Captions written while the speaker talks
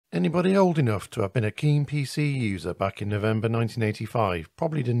Anybody old enough to have been a keen PC user back in November 1985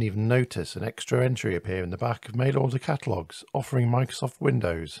 probably didn't even notice an extra entry appear in the back of mail order catalogues offering Microsoft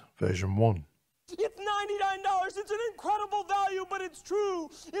Windows version 1. It's $99, it's an incredible value, but it's true.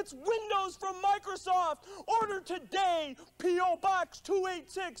 It's Windows from Microsoft. Order today, P.O. Box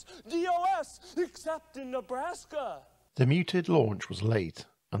 286, DOS, except in Nebraska. The muted launch was late,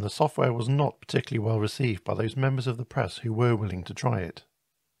 and the software was not particularly well received by those members of the press who were willing to try it.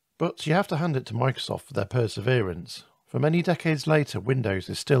 But you have to hand it to Microsoft for their perseverance. For many decades later, Windows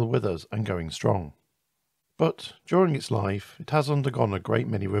is still with us and going strong. But during its life, it has undergone a great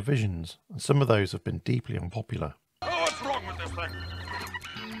many revisions, and some of those have been deeply unpopular. Oh, what's wrong with this thing?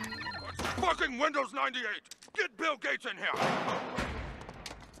 It's fucking Windows 98! Get Bill Gates in here!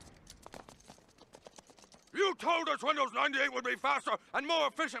 You told us Windows 98 would be faster and more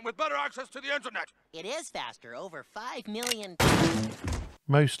efficient with better access to the internet! It is faster, over 5 million...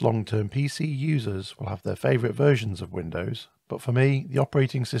 Most long-term PC users will have their favourite versions of Windows, but for me, the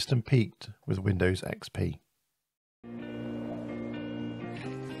operating system peaked with Windows XP.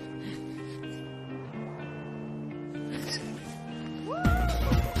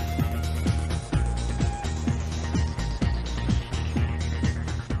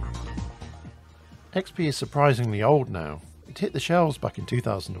 XP is surprisingly old now. It hit the shelves back in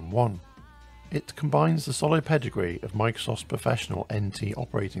 2001. It combines the solid pedigree of Microsoft's professional NT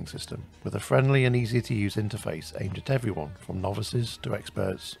operating system with a friendly and easy to use interface aimed at everyone from novices to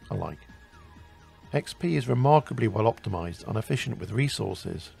experts alike. XP is remarkably well optimized and efficient with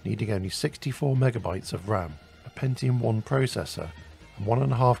resources, needing only 64 megabytes of RAM, a Pentium 1 processor and 1.5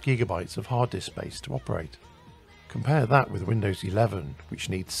 gigabytes of hard disk space to operate. Compare that with Windows 11, which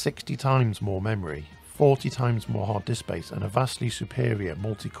needs 60 times more memory, 40 times more hard disk space and a vastly superior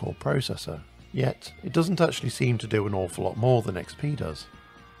multi-core processor. Yet, it doesn't actually seem to do an awful lot more than XP does.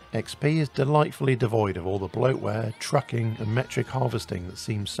 XP is delightfully devoid of all the bloatware, tracking and metric harvesting that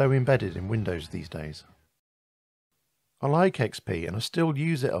seems so embedded in Windows these days. I like XP and I still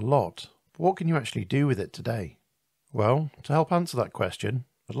use it a lot, but what can you actually do with it today? Well, to help answer that question,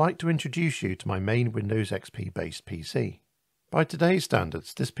 I'd like to introduce you to my main Windows XP based PC. By today's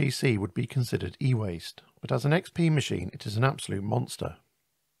standards, this PC would be considered e-waste, but as an XP machine it is an absolute monster.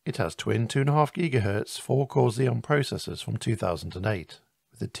 It has twin 2.5 GHz 4-core Xeon processors from 2008,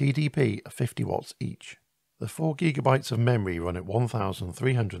 with a TDP of 50 watts each. The 4 GB of memory run at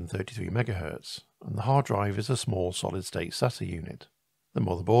 1333 MHz, and the hard drive is a small solid-state SATA unit. The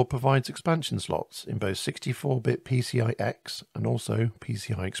motherboard provides expansion slots in both 64-bit PCI-X and also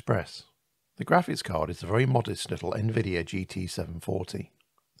PCI Express. The graphics card is a very modest little NVIDIA GT740.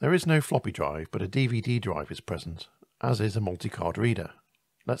 There is no floppy drive, but a DVD drive is present, as is a multi-card reader.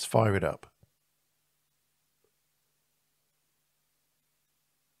 Let's fire it up.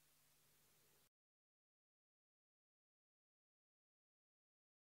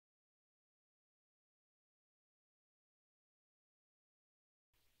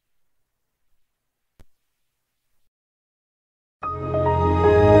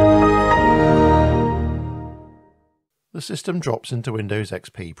 The system drops into Windows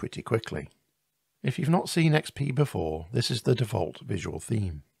XP pretty quickly. If you've not seen XP before, this is the default visual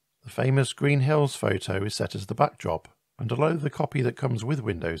theme. The famous Green Hills photo is set as the backdrop, and although the copy that comes with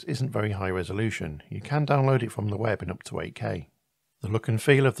Windows isn't very high resolution, you can download it from the web in up to 8K. The look and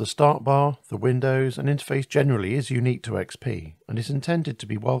feel of the start bar, the windows and interface generally is unique to XP, and is intended to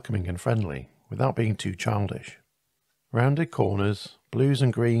be welcoming and friendly, without being too childish. Rounded corners, blues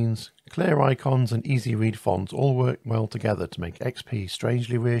and greens, clear icons and easy read fonts all work well together to make XP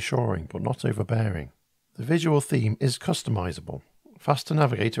strangely reassuring but not overbearing. The visual theme is customizable, fast to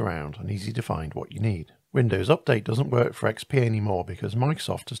navigate around and easy to find what you need. Windows Update doesn't work for XP anymore because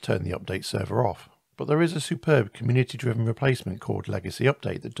Microsoft has turned the update server off, but there is a superb community-driven replacement called Legacy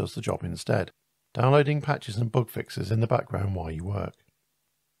Update that does the job instead, downloading patches and bug fixes in the background while you work.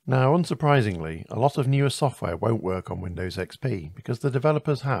 Now, unsurprisingly, a lot of newer software won't work on Windows XP because the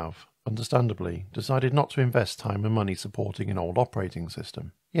developers have, understandably, decided not to invest time and money supporting an old operating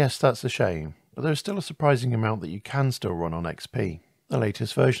system. Yes, that's a shame, but there is still a surprising amount that you can still run on XP. The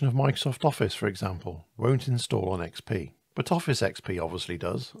latest version of Microsoft Office, for example, won't install on XP. But Office XP obviously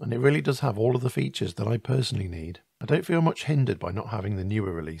does, and it really does have all of the features that I personally need. I don't feel much hindered by not having the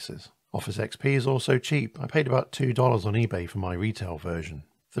newer releases. Office XP is also cheap. I paid about $2 on eBay for my retail version.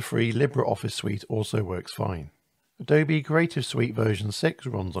 The free LibreOffice suite also works fine. Adobe Creative Suite version 6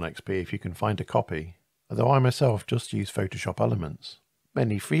 runs on XP if you can find a copy, although I myself just use Photoshop Elements.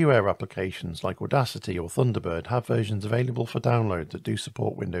 Many freeware applications like Audacity or Thunderbird have versions available for download that do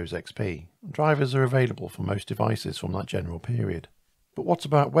support Windows XP, and drivers are available for most devices from that general period. But what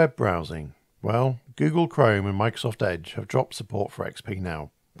about web browsing? Well, Google Chrome and Microsoft Edge have dropped support for XP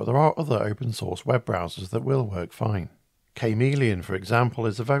now, but there are other open source web browsers that will work fine. Chameleon, for example,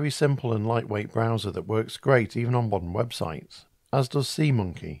 is a very simple and lightweight browser that works great even on modern websites, as does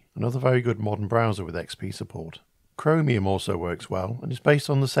SeaMonkey, another very good modern browser with XP support. Chromium also works well and is based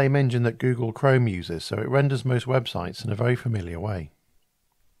on the same engine that Google Chrome uses, so it renders most websites in a very familiar way.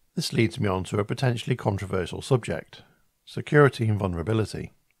 This leads me on to a potentially controversial subject: security and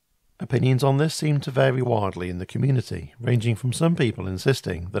vulnerability. Opinions on this seem to vary wildly in the community, ranging from some people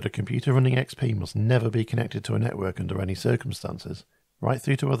insisting that a computer running XP must never be connected to a network under any circumstances, right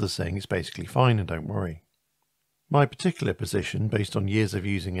through to others saying it's basically fine and don't worry. My particular position, based on years of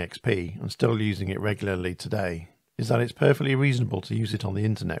using XP and still using it regularly today, is that it's perfectly reasonable to use it on the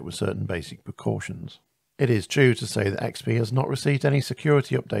internet with certain basic precautions. It is true to say that XP has not received any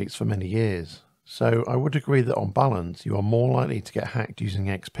security updates for many years, so I would agree that on balance you are more likely to get hacked using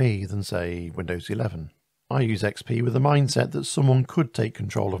XP than, say, Windows 11. I use XP with the mindset that someone could take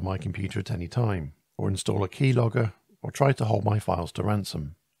control of my computer at any time, or install a keylogger, or try to hold my files to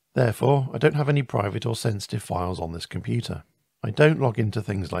ransom. Therefore, I don't have any private or sensitive files on this computer. I don't log into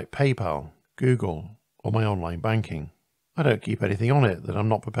things like PayPal, Google, or my online banking. I don't keep anything on it that I'm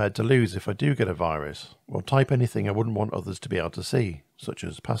not prepared to lose if I do get a virus, or type anything I wouldn't want others to be able to see, such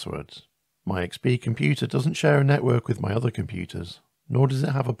as passwords. My XP computer doesn't share a network with my other computers, nor does it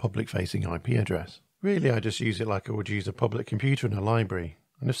have a public-facing IP address. Really, I just use it like I would use a public computer in a library,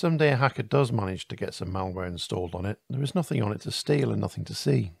 and if someday a hacker does manage to get some malware installed on it, there is nothing on it to steal and nothing to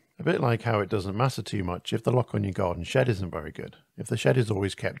see. A bit like how it doesn't matter too much if the lock on your garden shed isn't very good, if the shed is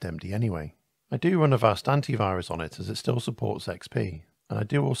always kept empty anyway. I do run a vast antivirus on it as it still supports XP, and I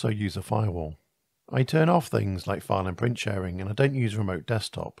do also use a firewall. I turn off things like file and print sharing, and I don't use remote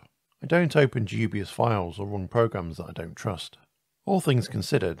desktop. I don't open dubious files or run programs that I don't trust. All things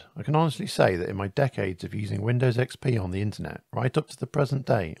considered, I can honestly say that in my decades of using Windows XP on the internet, right up to the present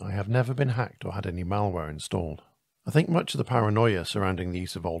day, I have never been hacked or had any malware installed. I think much of the paranoia surrounding the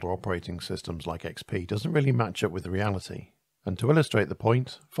use of older operating systems like XP doesn't really match up with the reality. And to illustrate the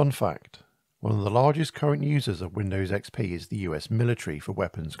point, fun fact: one of the largest current users of Windows XP is the US military for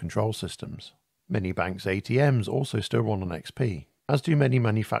weapons control systems. Many banks' ATMs also still run on XP, as do many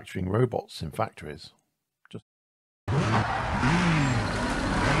manufacturing robots in factories.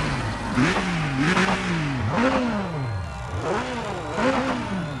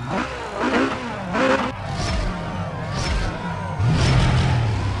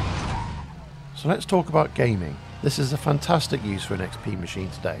 So let's talk about gaming. This is a fantastic use for an XP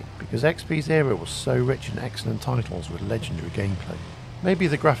machine today, because XP's era was so rich in excellent titles with legendary gameplay. Maybe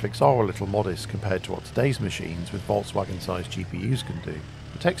the graphics are a little modest compared to what today's machines with Volkswagen-sized GPUs can do,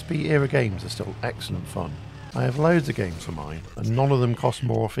 but XP era games are still excellent fun. I have loads of games for mine, and none of them cost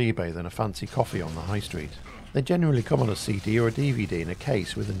more off eBay than a fancy coffee on the high street. They generally come on a CD or a DVD in a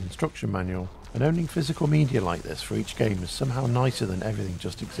case with an instruction manual, and owning physical media like this for each game is somehow nicer than everything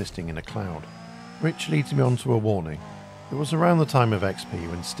just existing in a cloud. Which leads me on to a warning. It was around the time of XP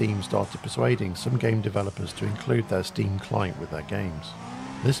when Steam started persuading some game developers to include their Steam client with their games.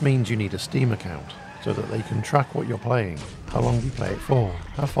 This means you need a Steam account, so that they can track what you're playing, how long you play it for,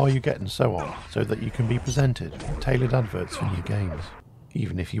 how far you get and so on, so that you can be presented with tailored adverts for new games.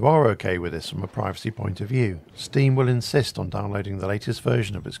 Even if you are okay with this from a privacy point of view, Steam will insist on downloading the latest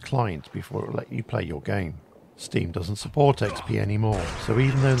version of its client before it will let you play your game. Steam doesn't support XP anymore, so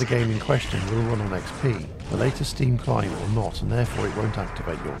even though the game in question will run on XP, the latest Steam client will not, and therefore it won't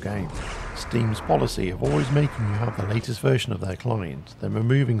activate your game. Steam's policy of always making you have the latest version of their client, then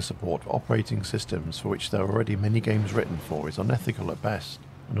removing support for operating systems for which there are already many games written for, is unethical at best,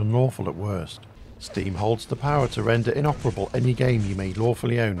 and unlawful at worst. Steam holds the power to render inoperable any game you may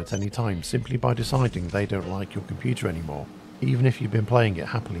lawfully own at any time simply by deciding they don't like your computer anymore, even if you've been playing it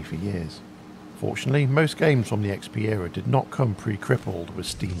happily for years. Fortunately, most games from the XP era did not come pre-crippled with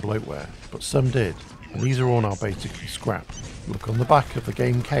Steam bloatware, but some did, and these are all now basically scrapped. Look on the back of the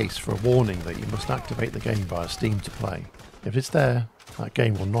game case for a warning that you must activate the game via Steam to play. If it's there, that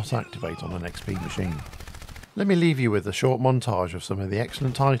game will not activate on an XP machine. Let me leave you with a short montage of some of the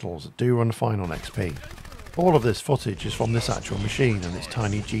excellent titles that do run fine on XP. All of this footage is from this actual machine and its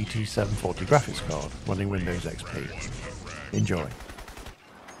tiny GT740 graphics card running Windows XP. Enjoy.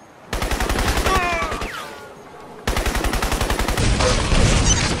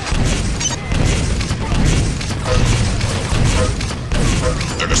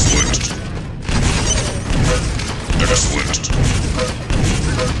 Excellent.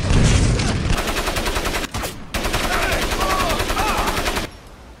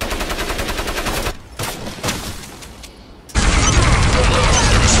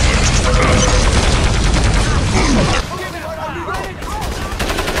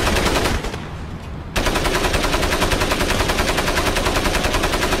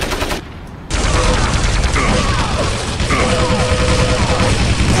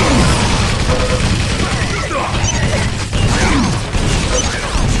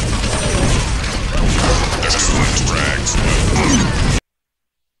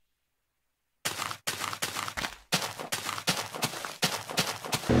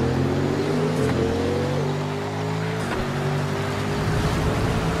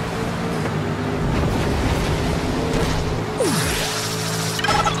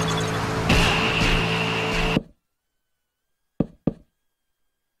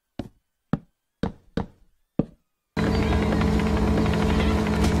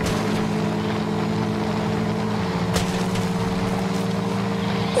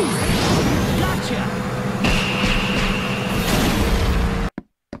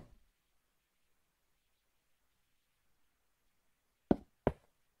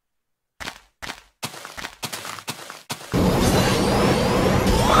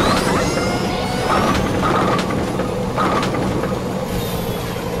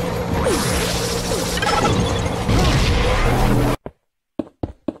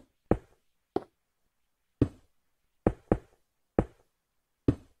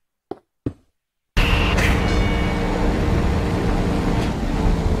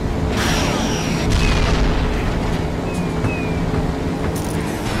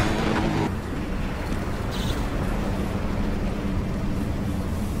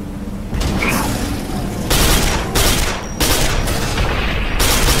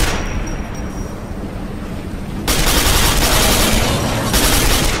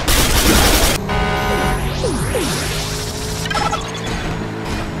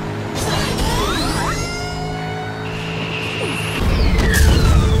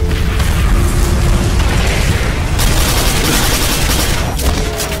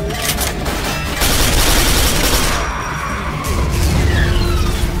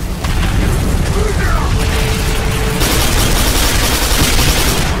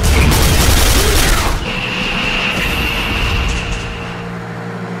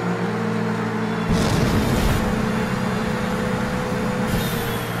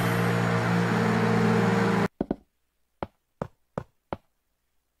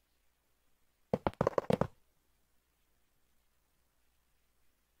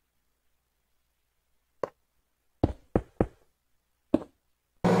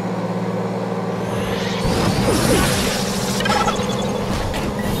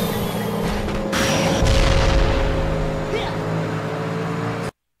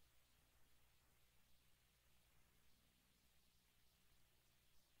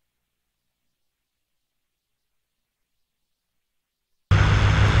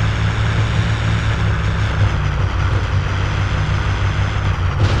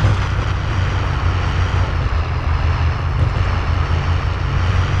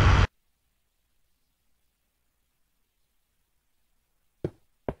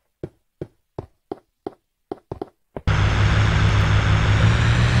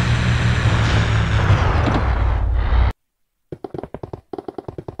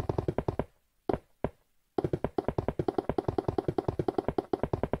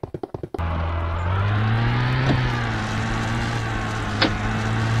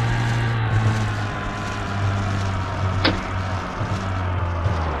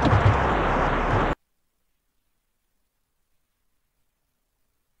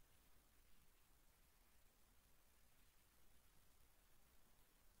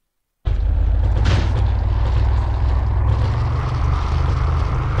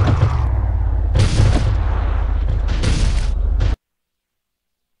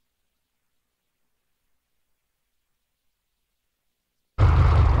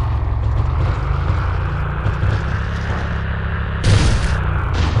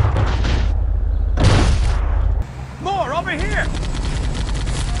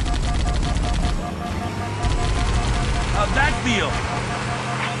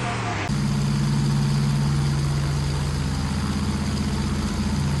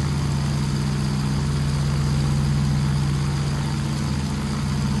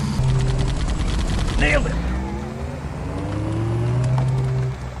 Nailed it!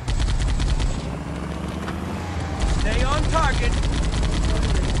 Stay on target.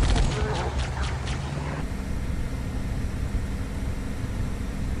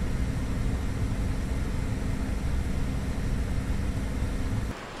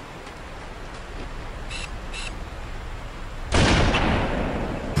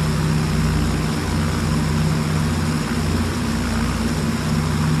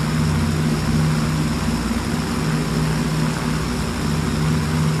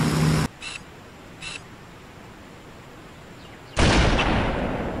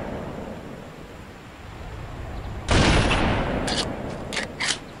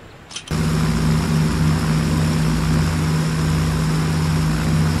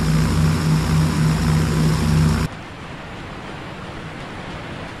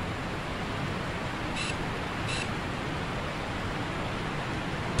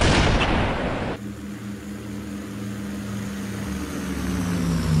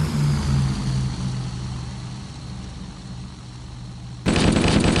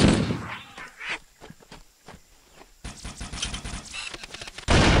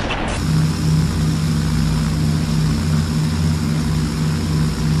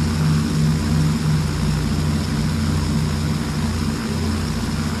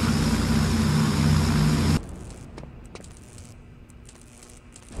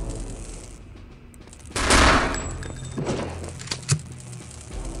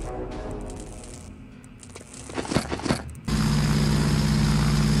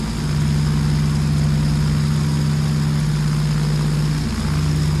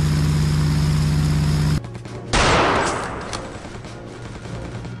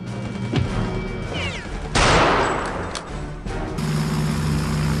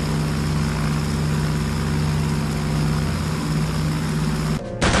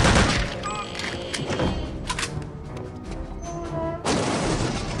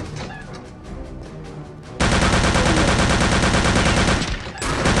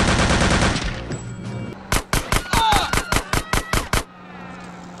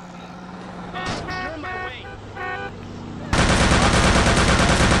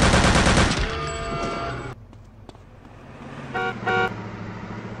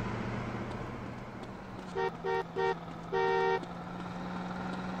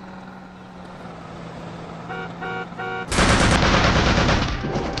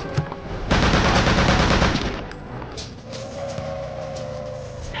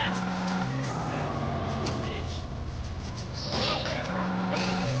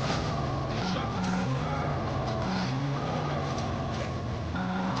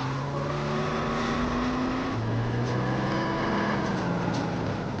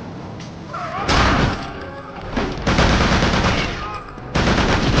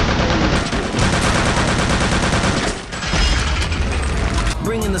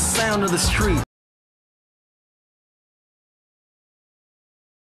 Bringing the sound of the street.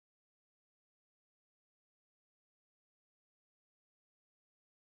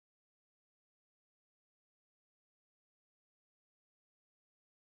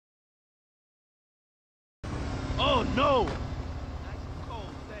 Oh no! Nice and cold,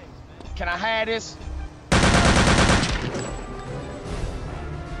 thanks, man. Can I have this?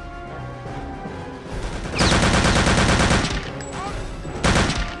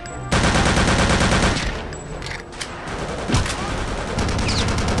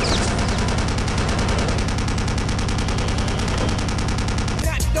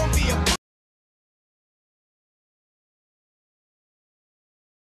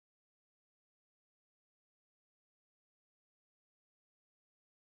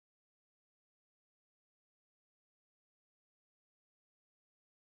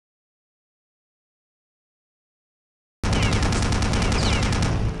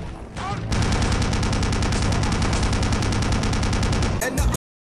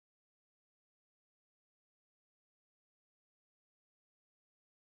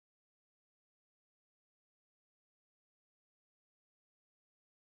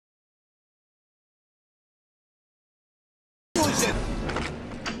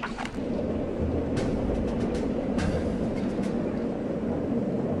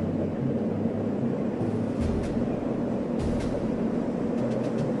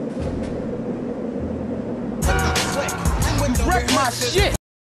 Wreck my shit!